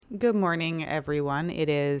Good morning, everyone. It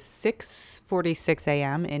is 6:46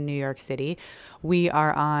 a.m. in New York City. We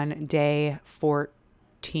are on day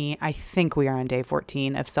 14. I think we are on day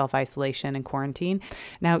 14 of self-isolation and quarantine.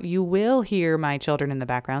 Now, you will hear my children in the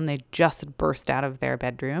background. They just burst out of their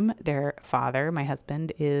bedroom. Their father, my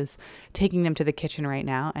husband, is taking them to the kitchen right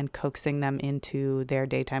now and coaxing them into their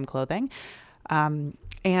daytime clothing.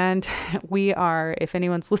 And we are, if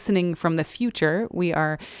anyone's listening from the future, we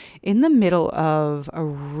are in the middle of a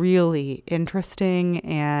really interesting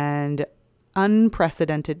and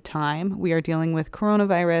unprecedented time. We are dealing with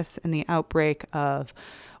coronavirus and the outbreak of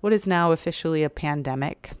what is now officially a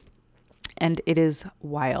pandemic. And it is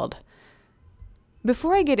wild.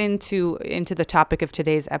 Before I get into the topic of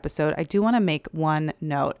today's episode, I do want to make one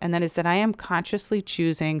note, and that is that I am consciously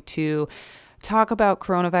choosing to talk about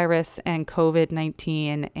coronavirus and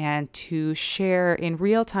COVID-19 and to share in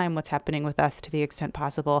real time what's happening with us to the extent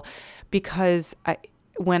possible, because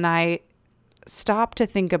when I stop to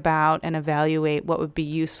think about and evaluate what would be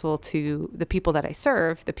useful to the people that I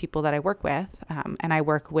serve, the people that I work with, and I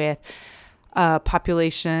work with a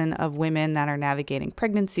population of women that are navigating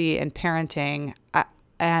pregnancy and parenting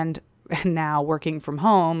and now working from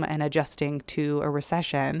home and adjusting to a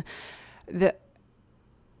recession,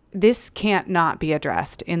 this can't not be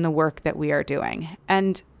addressed in the work that we are doing.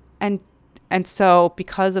 And so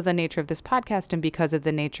because of the nature of this podcast and because of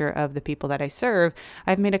the nature of the people that I serve,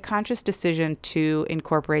 I've made a conscious decision to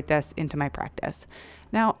incorporate this into my practice.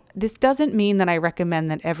 Now, this doesn't mean that I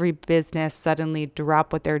recommend that every business suddenly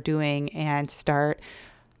drop what they're doing and start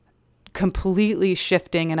completely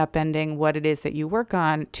shifting and upending what it is that you work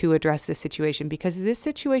on to address this situation, because this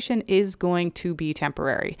situation is going to be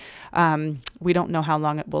temporary. We don't know how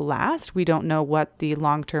long it will last. We don't know what the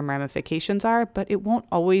long-term ramifications are, but it won't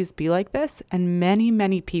always be like this. And many,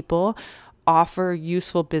 many people offer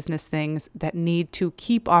useful business things that need to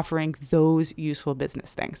keep offering those useful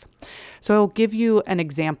business things. So I'll give you an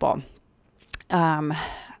example.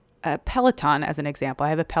 A Peloton as an example. I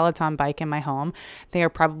have a Peloton bike in my home. They are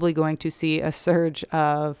probably going to see a surge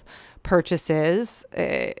of purchases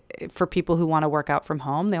for people who want to work out from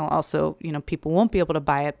home. They'll also, people won't be able to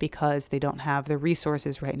buy it because they don't have the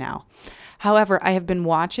resources right now. However, I have been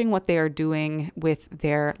watching what they are doing with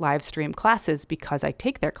their live stream classes because I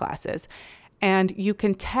take their classes. And you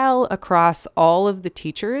can tell across all of the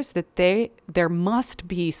teachers that there must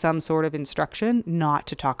be some sort of instruction not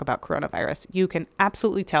to talk about coronavirus. You can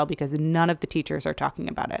absolutely tell because none of the teachers are talking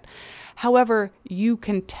about it. However, you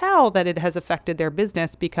can tell that it has affected their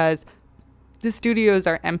business because the studios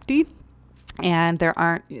are empty and there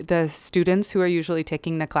aren't the students who are usually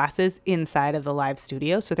taking the classes inside of the live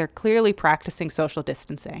studio. So they're clearly practicing social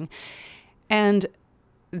distancing. And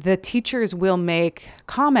the teachers will make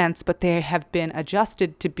comments, but they have been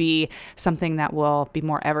adjusted to be something that will be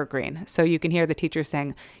more evergreen. So you can hear the teachers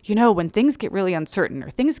saying, when things get really uncertain or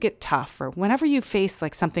things get tough or whenever you face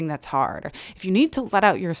like something that's hard or if you need to let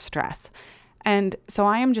out your stress. And so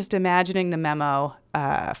I am just imagining the memo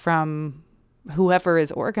from whoever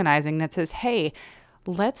is organizing that says, hey,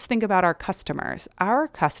 let's think about our customers. Our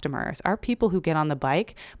customers, our people who get on the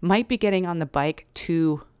bike might be getting on the bike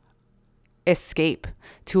to escape,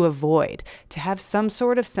 to avoid, to have some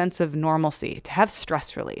sort of sense of normalcy, to have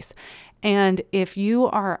stress release. And if you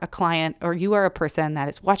are a client or you are a person that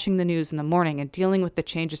is watching the news in the morning and dealing with the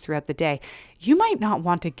changes throughout the day, you might not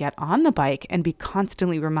want to get on the bike and be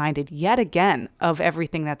constantly reminded yet again of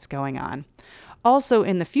everything that's going on. Also,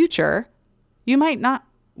 in the future, you might not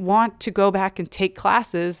want to go back and take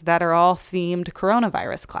classes that are all themed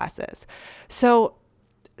coronavirus classes.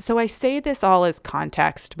 So I say this all as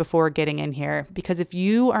context before getting in here, because if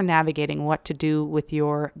you are navigating what to do with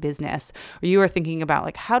your business, or you are thinking about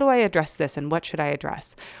like, how do I address this and what should I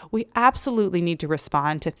address? We absolutely need to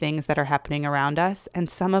respond to things that are happening around us. And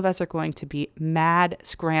some of us are going to be mad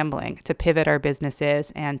scrambling to pivot our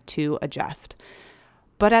businesses and to adjust.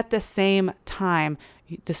 But at the same time,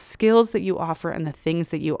 the skills that you offer and the things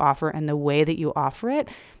that you offer and the way that you offer it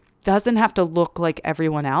doesn't have to look like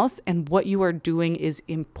everyone else, and what you are doing is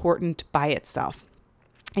important by itself.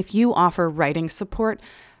 If you offer writing support,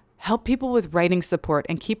 help people with writing support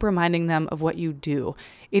and keep reminding them of what you do.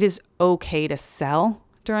 It is okay to sell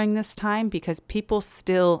during this time because people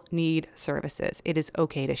still need services. It is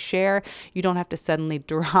okay to share. You don't have to suddenly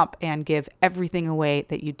drop and give everything away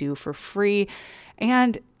that you do for free.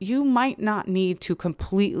 And you might not need to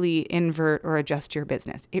completely invert or adjust your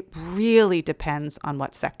business. It really depends on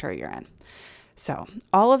what sector you're in. So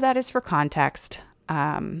all of that is for context.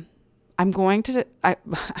 I won't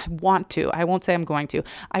say I'm going to,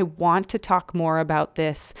 I want to talk more about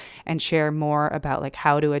this and share more about like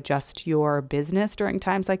how to adjust your business during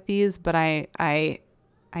times like these. But I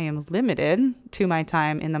am limited to my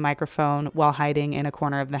time in the microphone while hiding in a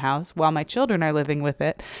corner of the house while my children are living with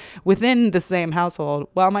it within the same household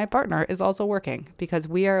while my partner is also working, because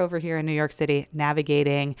we are over here in New York City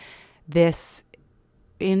navigating this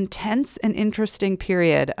intense and interesting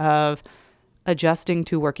period of adjusting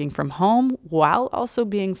to working from home while also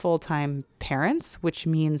being full-time parents, which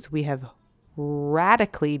means we have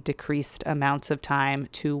radically decreased amounts of time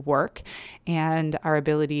to work, and our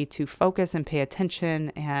ability to focus and pay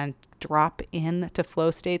attention and drop into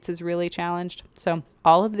flow states is really challenged. So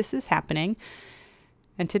all of this is happening.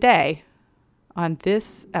 And today, on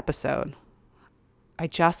this episode, I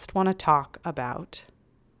just want to talk about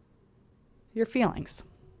your feelings.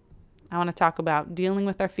 I want to talk about dealing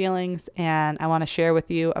with our feelings, and I want to share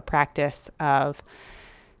with you a practice of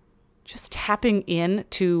just tapping in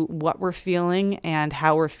to what we're feeling and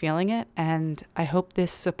how we're feeling it. And I hope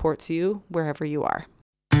this supports you wherever you are.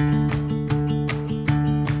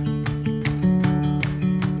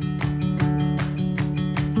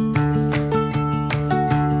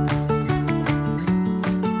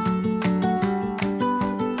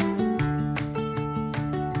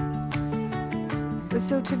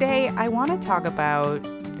 So today I want to talk about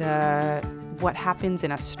what happens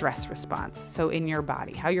in a stress response. So in your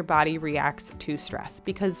body, how your body reacts to stress,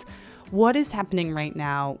 because what is happening right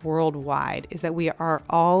now worldwide is that we are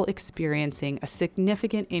all experiencing a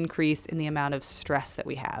significant increase in the amount of stress that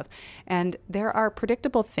we have. And there are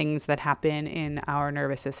predictable things that happen in our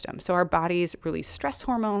nervous system. So our bodies release stress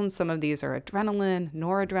hormones. Some of these are adrenaline,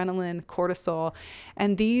 noradrenaline, cortisol,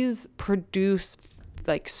 and these produce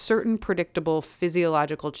like certain predictable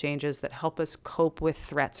physiological changes that help us cope with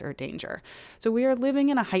threats or danger. So we are living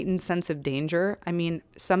in a heightened sense of danger. I mean,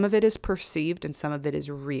 some of it is perceived and some of it is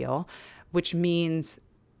real, which means,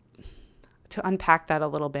 to unpack that a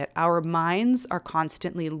little bit, our minds are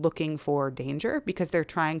constantly looking for danger because they're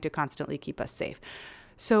trying to constantly keep us safe.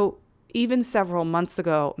 So even several months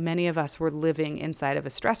ago, many of us were living inside of a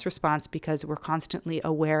stress response because we're constantly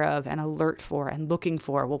aware of and alert for and looking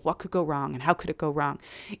for, well, what could go wrong and how could it go wrong?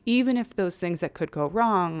 Even if those things that could go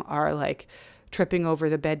wrong are like tripping over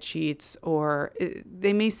the bed sheets, or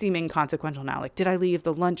they may seem inconsequential now, like, did I leave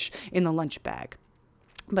the lunch in the lunch bag?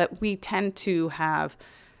 But we tend to have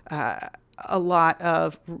a lot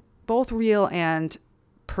of both real and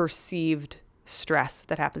perceived stress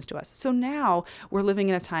that happens to us. So now we're living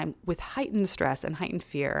in a time with heightened stress and heightened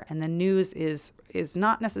fear, and the news is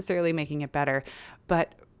not necessarily making it better,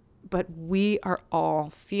 but we are all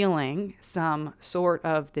feeling some sort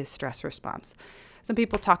of this stress response. Some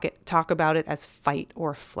people talk about it as fight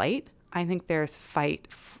or flight. I think there's fight.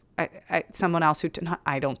 Someone else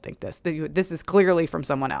I don't think this is clearly from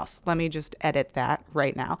someone else. Let me just edit that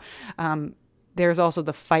right now. There's also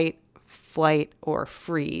the fight, flight, or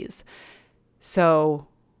freeze. So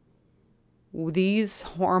these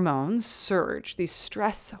hormones surge, these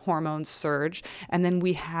stress hormones surge, and then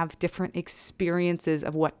we have different experiences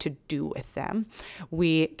of what to do with them.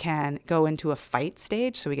 We can go into a fight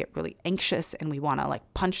stage, so we get really anxious and we want to like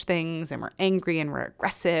punch things, and we're angry and we're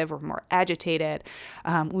aggressive or more agitated.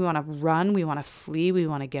 We want to run, we want to flee, we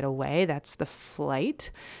want to get away. That's the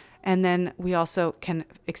flight. And then we also can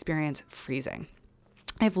experience freezing.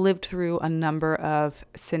 I've lived through a number of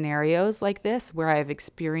scenarios like this where I've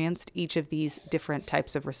experienced each of these different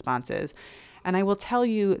types of responses. And I will tell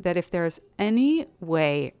you that if there's any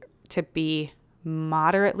way to be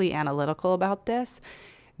moderately analytical about this,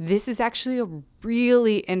 this is actually a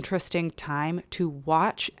really interesting time to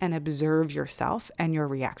watch and observe yourself and your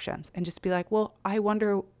reactions and just be like, well, I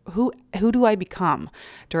wonder who do I become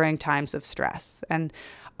during times of stress? And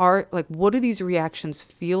what do these reactions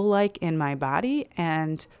feel like in my body?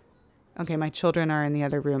 And okay, my children are in the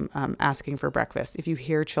other room asking for breakfast. If you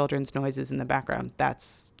hear children's noises in the background,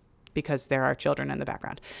 that's because there are children in the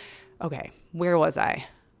background. Okay, where was I?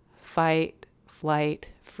 Fight, flight,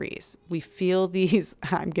 freeze. We feel these,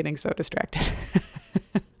 I'm getting so distracted.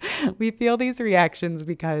 We feel these reactions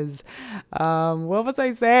because, what was I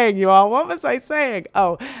saying, you all? What was I saying?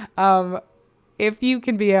 If you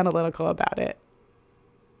can be analytical about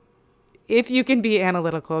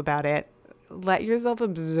it, let yourself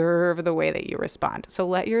observe the way that you respond. So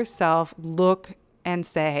let yourself look and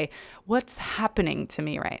say, what's happening to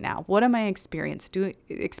me right now? What am I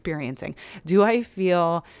experiencing? Do I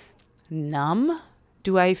feel numb?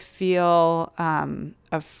 Do I feel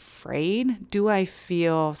afraid? Do I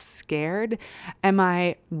feel scared? Am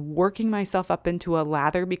I working myself up into a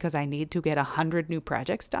lather because I need to get 100 new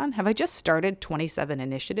projects done? Have I just started 27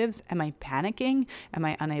 initiatives? Am I panicking? Am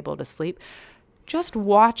I unable to sleep? Just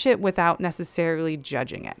watch it without necessarily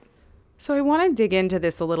judging it. So I want to dig into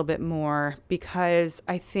this a little bit more because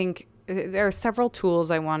I think there are several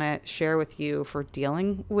tools I want to share with you for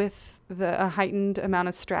dealing with a heightened amount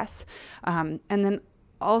of stress. And then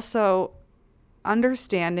also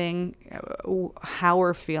understanding how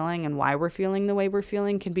we're feeling and why we're feeling the way we're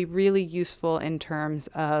feeling can be really useful in terms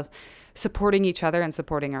of supporting each other and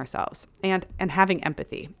supporting ourselves and having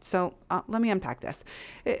empathy. So let me unpack this.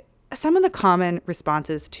 Some of the common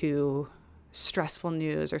responses to stressful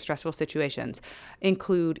news or stressful situations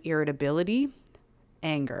include irritability,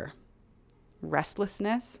 anger,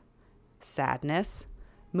 restlessness, sadness,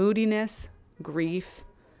 moodiness, grief,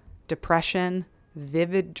 depression,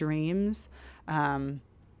 vivid dreams,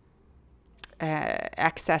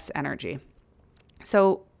 excess energy.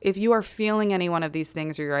 So if you are feeling any one of these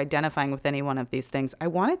things or you're identifying with any one of these things, I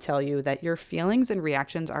want to tell you that your feelings and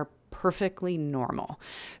reactions are perfectly normal.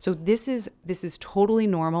 So this is totally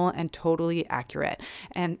normal and totally accurate.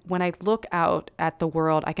 And when I look out at the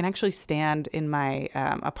world, I can actually stand in my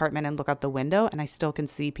apartment and look out the window, and I still can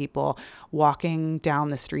see people walking down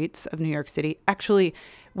the streets of New York City. Actually,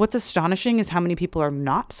 what's astonishing is how many people are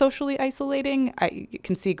not socially isolating. I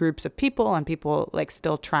can see groups of people and people like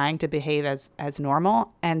still trying to behave as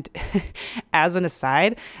normal. And as an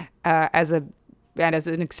aside, as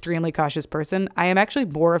an extremely cautious person, I am actually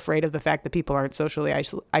more afraid of the fact that people aren't socially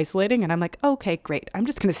isolating. And I'm like, okay, great. I'm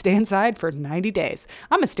just going to stay inside for 90 days.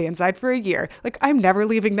 I'm going to stay inside for a year. Like, I'm never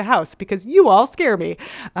leaving the house because you all scare me.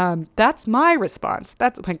 That's my response.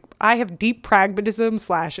 That's like, I have deep pragmatism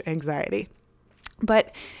 / anxiety.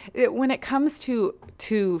 But when it comes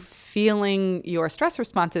to feeling your stress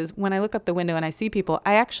responses, when I look out the window and I see people,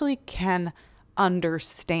 I actually can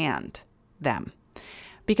understand them.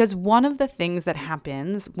 Because one of the things that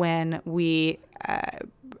happens when we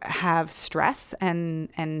have stress and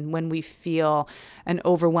when we feel an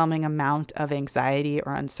overwhelming amount of anxiety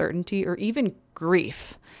or uncertainty or even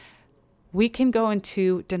grief, we can go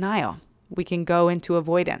into denial. We can go into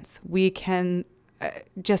avoidance. We can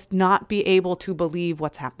just not be able to believe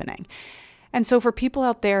what's happening. And so for people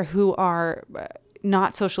out there who are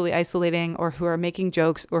not socially isolating or who are making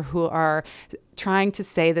jokes or who are trying to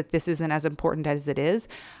say that this isn't as important as it is,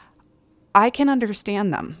 I can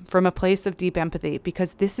understand them from a place of deep empathy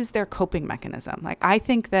because this is their coping mechanism. Like, I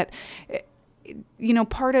think that,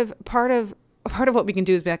 part of what we can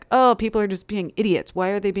do is be like, oh, people are just being idiots. Why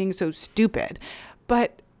are they being so stupid?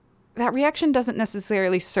 But that reaction doesn't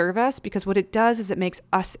necessarily serve us because what it does is it makes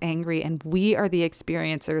us angry and we are the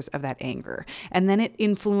experiencers of that anger. And then it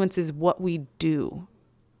influences what we do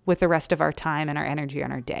with the rest of our time and our energy on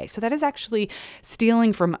our day. So that is actually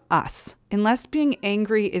stealing from us. Unless being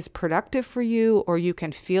angry is productive for you or you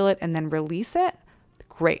can feel it and then release it,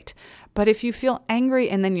 great. But if you feel angry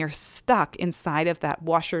and then you're stuck inside of that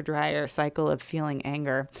washer dryer cycle of feeling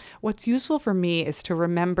anger, what's useful for me is to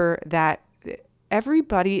remember that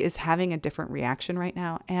everybody is having a different reaction right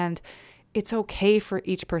now, and it's okay for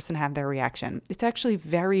each person to have their reaction. It's actually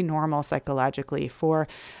very normal psychologically for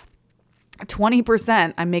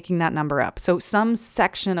 20%, I'm making that number up. So some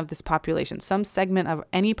section of this population, some segment of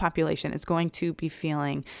any population is going to be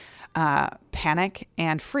feeling panic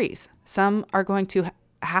and freeze. Some are going to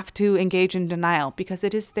have to engage in denial because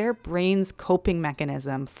it is their brain's coping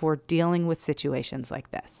mechanism for dealing with situations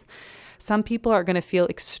like this. Some people are going to feel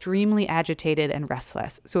extremely agitated and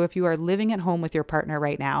restless. So if you are living at home with your partner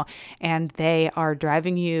right now and they are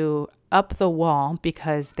driving you up the wall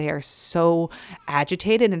because they are so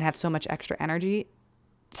agitated and have so much extra energy,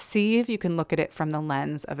 see if you can look at it from the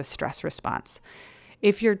lens of a stress response.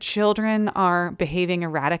 If your children are behaving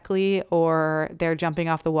erratically or they're jumping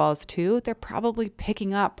off the walls too, they're probably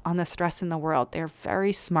picking up on the stress in the world. They're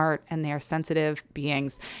very smart and they're sensitive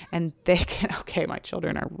beings, and they can, okay, my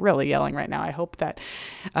children are really yelling right now. I hope that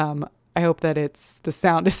the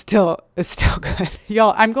sound is still good.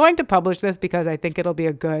 Y'all, I'm going to publish this because I think it'll be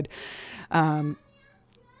a good, hold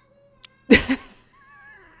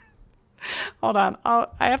on. I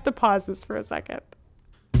have to pause this for a second.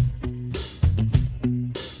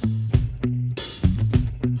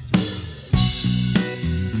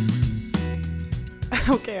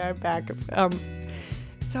 Okay, I'm back.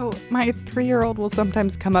 So my 3-year-old will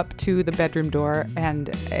sometimes come up to the bedroom door,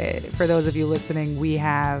 and for those of you listening, we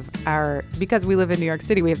have because we live in New York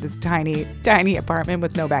City, we have this tiny, tiny apartment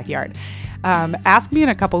with no backyard.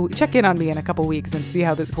 Check in on me in a couple weeks and see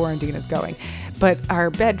how this quarantine is going. But our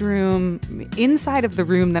bedroom, inside of the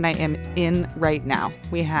room that I am in right now,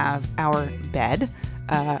 we have our bed.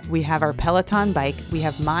 We have our Peloton bike, we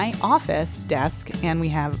have my office desk, and we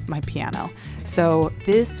have my piano. So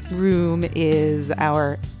this room is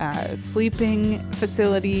our sleeping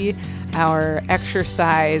facility, our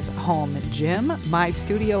exercise home gym, my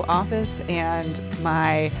studio office, and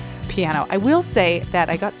my piano. I will say that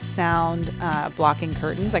I got sound blocking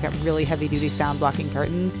curtains. I got really heavy duty sound blocking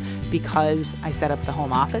curtains because I set up the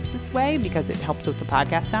home office this way because it helps with the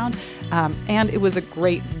podcast sound. And it was a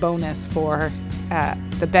great bonus for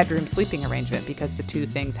the bedroom sleeping arrangement because the two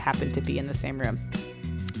things happen to be in the same room.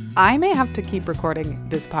 I may have to keep recording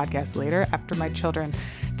this podcast later after my children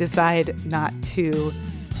decide not to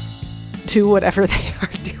do whatever they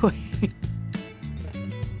are doing.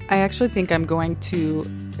 I actually think I'm going to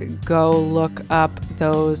go look up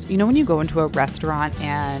those, when you go into a restaurant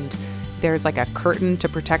and there's like a curtain to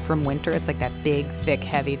protect from winter, it's like that big, thick,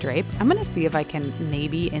 heavy drape. I'm going to see if I can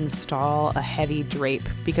maybe install a heavy drape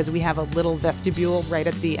because we have a little vestibule right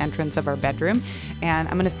at the entrance of our bedroom. And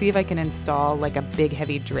I'm going to see if I can install like a big,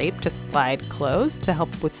 heavy drape to slide closed to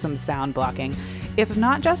help with some sound blocking. If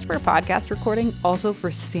not just for podcast recording, also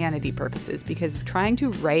for sanity purposes, because trying to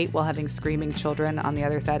write while having screaming children on the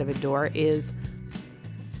other side of a door is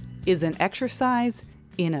an exercise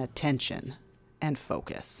in attention and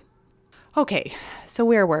focus. Okay, so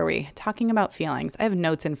where were we? Talking about feelings. I have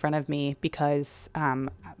notes in front of me because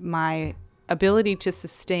my ability to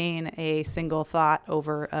sustain a single thought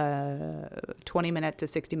over a 20-minute to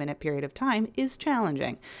 60-minute period of time is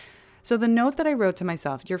challenging. So the note that I wrote to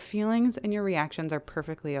myself, your feelings and your reactions are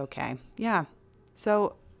perfectly okay. Yeah.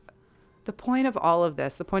 So the point of all of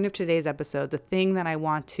this, the point of today's episode, the thing that I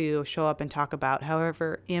want to show up and talk about,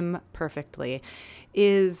 however imperfectly,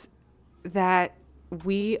 is that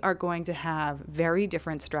we are going to have very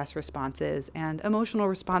different stress responses and emotional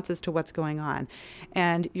responses to what's going on.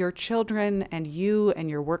 And your children and you and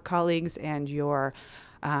your work colleagues and your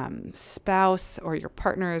spouse or your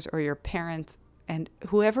partners or your parents and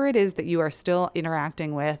whoever it is that you are still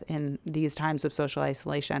interacting with in these times of social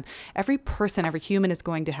isolation, every person, every human is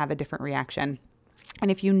going to have a different reaction.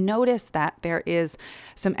 And if you notice that there is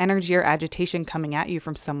some energy or agitation coming at you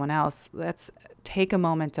from someone else, let's take a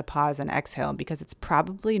moment to pause and exhale because it's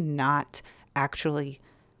probably not actually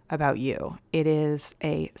about you. It is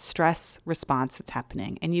a stress response that's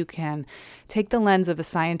happening. And you can take the lens of a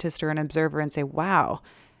scientist or an observer and say, wow,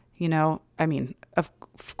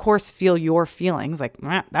 of course, feel your feelings like,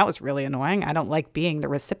 that was really annoying. I don't like being the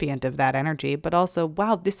recipient of that energy. But also,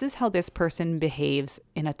 wow, this is how this person behaves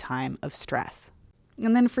in a time of stress.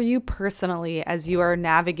 And then for you personally, as you are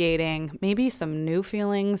navigating maybe some new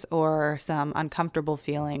feelings or some uncomfortable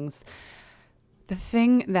feelings, the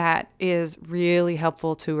thing that is really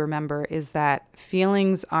helpful to remember is that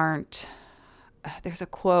feelings aren't, there's a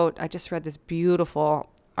quote, I just read this beautiful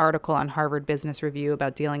article on Harvard Business Review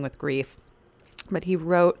about dealing with grief, but he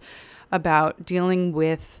wrote about dealing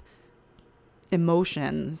with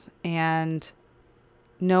emotions and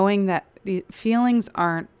knowing that the feelings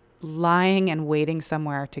aren't lying and waiting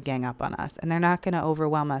somewhere to gang up on us, and they're not going to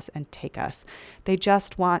overwhelm us and take us. They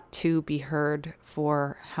just want to be heard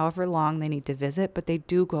for however long they need to visit, but they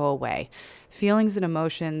do go away. Feelings and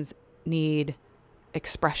emotions need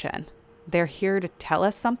expression. They're here to tell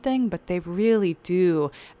us something, but they really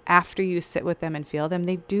do, after you sit with them and feel them,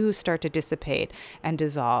 they do start to dissipate and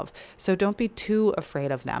dissolve. So don't be too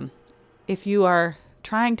afraid of them. If you are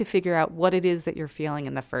trying to figure out what it is that you're feeling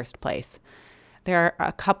in the first place, there are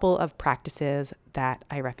a couple of practices that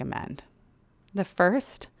I recommend. The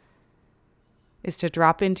first is to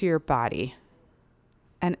drop into your body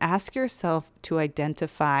and ask yourself to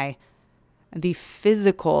identify the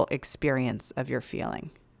physical experience of your feeling,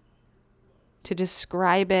 to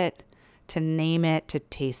describe it, to name it, to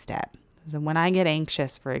taste it. So when I get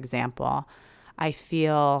anxious, for example, I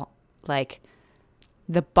feel like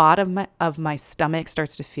the bottom of my stomach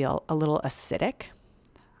starts to feel a little acidic.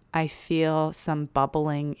 I feel some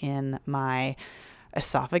bubbling in my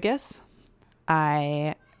esophagus.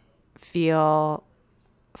 I feel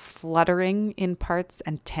fluttering in parts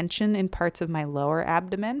and tension in parts of my lower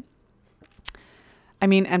abdomen.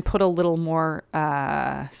 And put a little more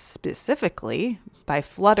specifically, by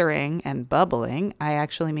fluttering and bubbling, I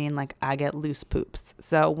actually mean like I get loose poops.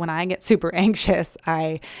 So when I get super anxious,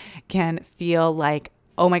 I can feel like,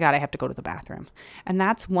 oh my God, I have to go to the bathroom. And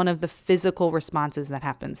that's one of the physical responses that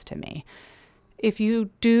happens to me. If you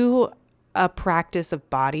do a practice of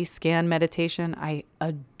body scan meditation, I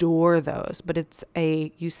adore those, but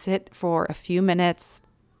you sit for a few minutes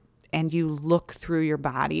and you look through your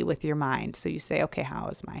body with your mind. So you say, okay,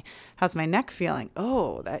 how's my neck feeling?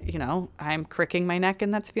 Oh, that, I'm cricking my neck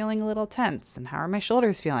and that's feeling a little tense. And how are my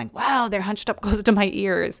shoulders feeling? Wow, they're hunched up close to my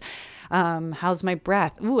ears. How's my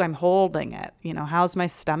breath? Ooh, I'm holding it. How's my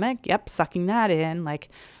stomach? Yep, sucking that in. Like,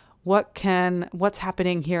 what's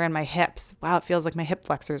happening here in my hips? Wow, it feels like my hip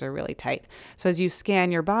flexors are really tight. So as you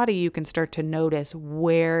scan your body, you can start to notice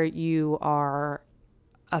where you are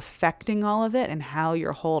affecting all of it and how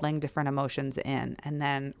you're holding different emotions in, and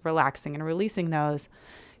then relaxing and releasing those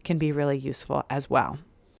can be really useful as well.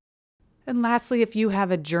 And lastly, if you have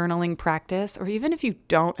a journaling practice, or even if you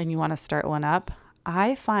don't and you want to start one up,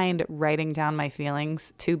 I find writing down my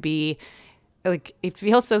feelings to be like, it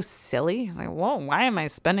feels so silly. It's like, whoa, why am I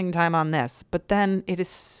spending time on this? But then it is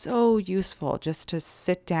so useful just to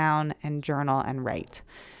sit down and journal and write.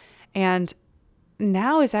 And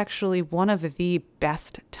now is actually one of the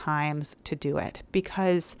best times to do it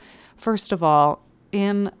because, first of all,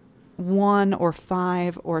 in 1 or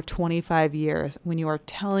 5 or 25 years, when you are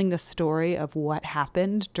telling the story of what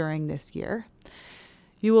happened during this year,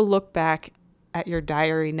 you will look back at your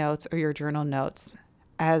diary notes or your journal notes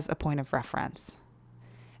as a point of reference.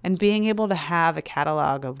 And being able to have a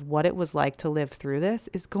catalog of what it was like to live through this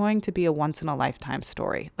is going to be a once-in-a-lifetime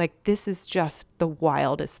story. Like, this is just the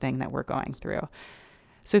wildest thing that we're going through.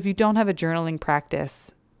 So if you don't have a journaling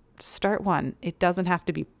practice, start one. It doesn't have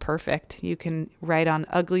to be perfect. You can write on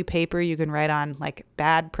ugly paper. You can write on like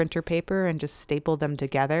bad printer paper and just staple them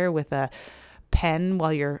together with a pen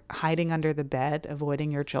while you're hiding under the bed,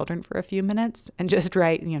 avoiding your children for a few minutes, and just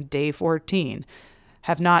write, day 14.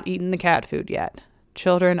 Have not eaten the cat food yet.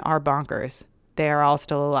 Children are bonkers. They are all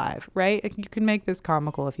still alive, right? You can make this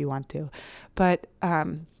comical if you want to. But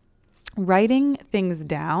writing things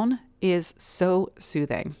down is so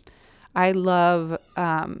soothing. I love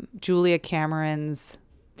Julia Cameron's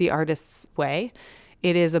The Artist's Way.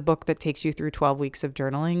 It is a book that takes you through 12 weeks of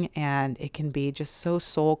journaling, and it can be just so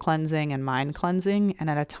soul cleansing and mind cleansing. And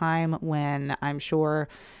at a time when I'm sure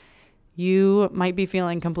you might be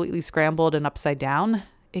feeling completely scrambled and upside down,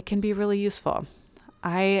 it can be really useful.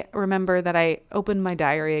 I remember that I opened my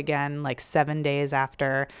diary again like 7 days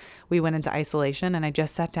after we went into isolation, and I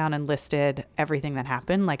just sat down and listed everything that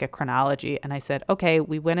happened, like a chronology. And I said, okay,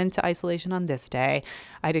 we went into isolation on this day.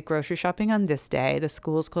 I did grocery shopping on this day. The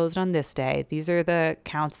schools closed on this day. These are the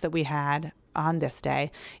counts that we had on this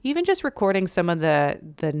day. Even just recording some of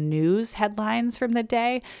the news headlines from the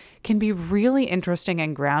day can be really interesting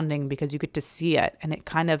and grounding because you get to see it. And it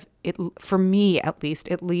for me, at least,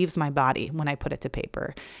 it leaves my body when I put it to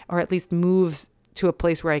paper, or at least moves to a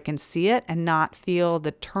place where I can see it and not feel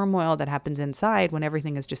the turmoil that happens inside when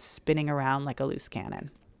everything is just spinning around like a loose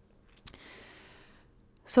cannon.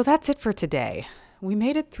 So that's it for today. We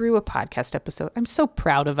made it through a podcast episode. I'm so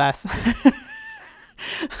proud of us.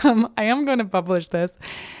 I am going to publish this.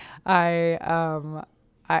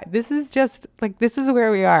 This is just like, this is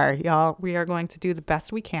where we are, y'all. We are going to do the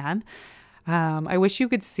best we can. I wish you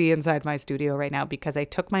could see inside my studio right now because I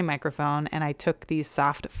took my microphone and I took these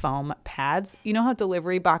soft foam pads. You know how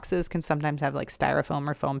delivery boxes can sometimes have like styrofoam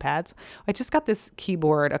or foam pads? I just got this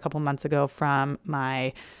keyboard a couple months ago from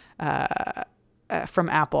from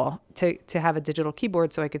Apple to have a digital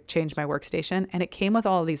keyboard so I could change my workstation. And it came with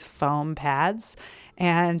all of these foam pads.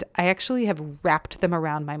 And I actually have wrapped them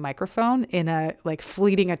around my microphone in a like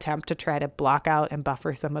fleeting attempt to try to block out and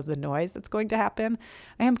buffer some of the noise that's going to happen.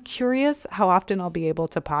 I am curious how often I'll be able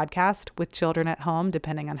to podcast with children at home,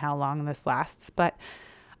 depending on how long this lasts. But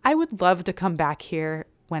I would love to come back here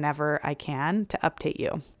whenever I can to update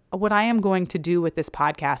you. What I am going to do with this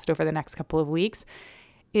podcast over the next couple of weeks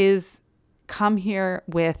is come here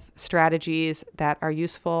with strategies that are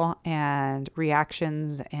useful and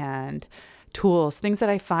reactions and tools, things that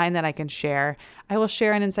I find that I can share. I will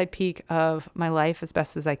share an inside peek of my life as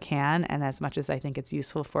best as I can and as much as I think it's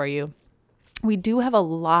useful for you. We do have a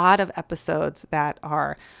lot of episodes that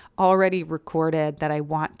are already recorded that I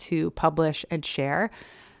want to publish and share.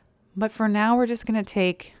 But for now, we're just going to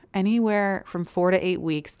take anywhere from 4 to 8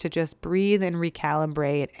 weeks to just breathe and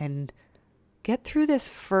recalibrate and get through this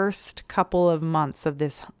first couple of months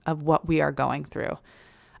of what we are going through.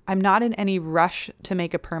 I'm not in any rush to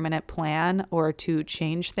make a permanent plan or to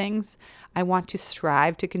change things. I want to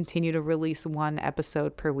strive to continue to release 1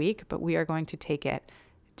 episode per week, but we are going to take it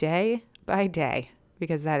day by day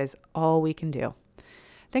because that is all we can do.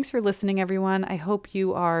 Thanks for listening, everyone. I hope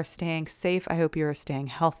you are staying safe. I hope you are staying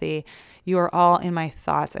healthy. You are all in my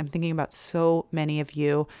thoughts. I'm thinking about so many of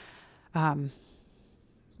you.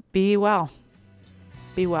 Be well.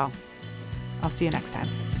 Be well. I'll see you next time.